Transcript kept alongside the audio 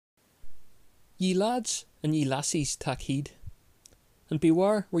Ye lads and ye lassies tak heed, and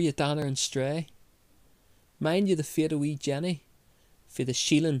beware where ye danner and stray. Mind ye the fate o' wee Jenny, fae the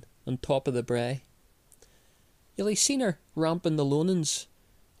sheelin' on top o' the brae. Ye'll hae seen her ramping the lonans,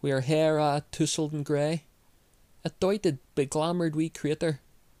 wi' her hair a' tousled and grey. A doited, beglamoured wee cratur,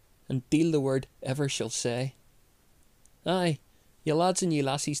 and deil the word ever she'll say. Aye, ye lads and ye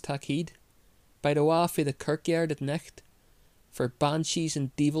lassies tak heed, bide awa fae the kirkyard at nicht, for banshees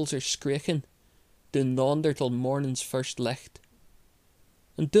and deevils are screechin' doon yonder till morning's first licht.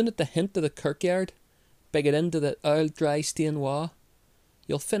 And doon at the hint o' the kirkyard, beggit into the old dry stane wa,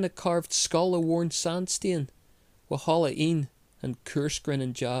 you'll find a carved skull o' worn sandstane, wi' hollow een and curse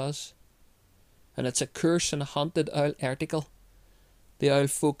grinning jaws. And it's a curse and a haunted old article, the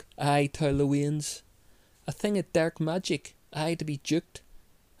old folk aye tell the wains, a thing of dark magic aye to be juked,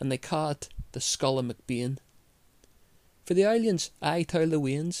 and they ca' it the skull o' McBane. For the islands aye tell the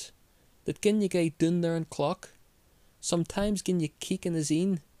wains, that gin ye gae doon there and clock, sometimes gin ye keek in his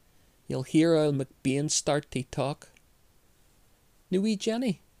een, you'll hear old McBane start to talk. Now wee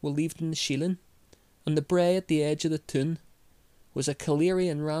Jenny will leave in the sheelin', and the brae at the edge of the tune was a Calleary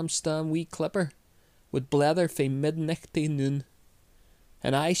and Ramstam wee clipper, would blether fae midnicht to noon.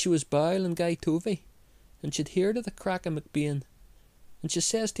 And aye she was boil and gae tovey, and she'd hear to the crack of McBane, and she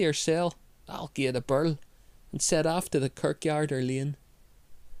says to hersel, I'll gie it a burl, and set off to the kirkyard or lane.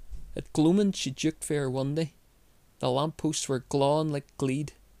 At gloamin' she juked fae her Wunday, the lampposts were glawin' like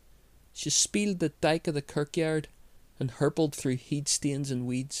gleed. She spieled the dyke of the kirkyard, and hurpled through heed stains and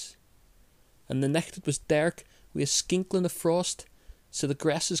weeds. And the nicht it was dark, wi' a skinklin' of frost, so the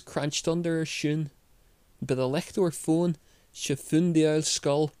grasses cranched under her shoon, and by the licht o' her phone she found the old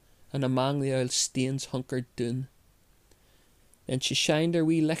skull, and amang the old stains hunkered doon. Then she shined her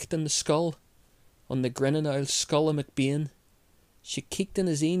wee licht in the skull, on the grinning old skull o' McBane. She keeked in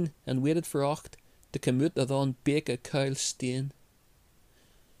his een, and waited for ocht to come out of on bake a coil stain.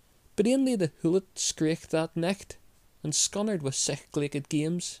 But ainly the hullet screeched that nicht, and scunnered with sick glaiked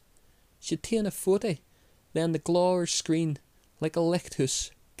games. She'd ta'en a photy, then the glaw her screen, like a lichthouse,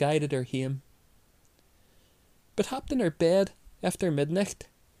 guided her hame. But happed in her bed, after midnight,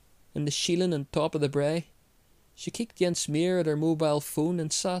 in the sheelin' on top of the brae, she keeked yence mere at her mobile phone,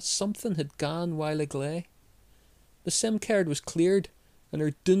 and saw something had gone while agley. The SIM card was cleared, and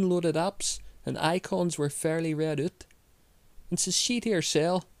her downloaded apps and icons were fairly read out. And says she to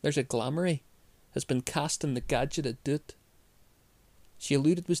hersel, there's a glamoury has been cast in the gadget at doot. She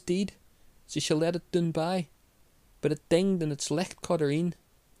alluded was deed, so she let it doon by, but it dinged and its licht caught her een,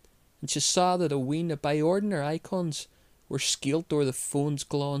 and she saw that a ween of by ordinary icons were skeelt o'er the phone's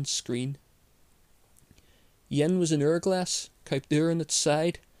glawing screen. Yin was an hourglass, cowped o'er on its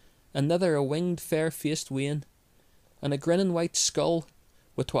side, another a winged fair-faced wean, and a grinning white skull,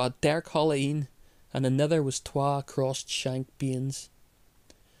 with twa dark hollow een, and another was twa crossed shank banes.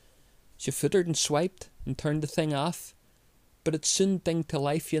 She footered and swiped, and turned the thing off, but it soon dinged to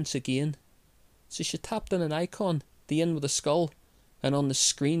life yence again. So she tapped on an icon, the end with a skull, and on the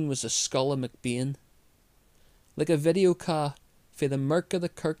screen was the skull of McBane. Like a video ca, fae the murk of the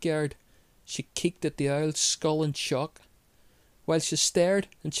kirkyard, she keeked at the old skull in shock. While she stared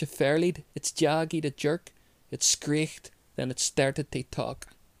and she fairlied, its jaw gied a jerk, it screeched, then it started to talk.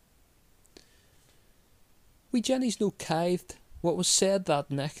 Wee Jenny's no kived what was said that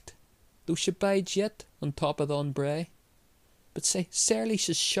nicht, though she bides yet on top of the brae. But say, sairly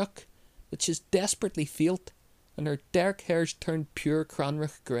she's shook, that she's desperately felt, and her dark hair's turned pure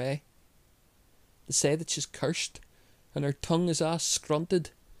cranrach grey. They say that she's cursed, and her tongue is a' scrunted,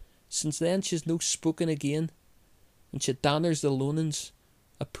 since then she's no spoken again, and she danners the lonans,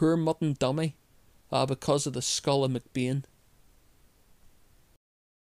 a poor mutton dummy, because of the skull of McBane.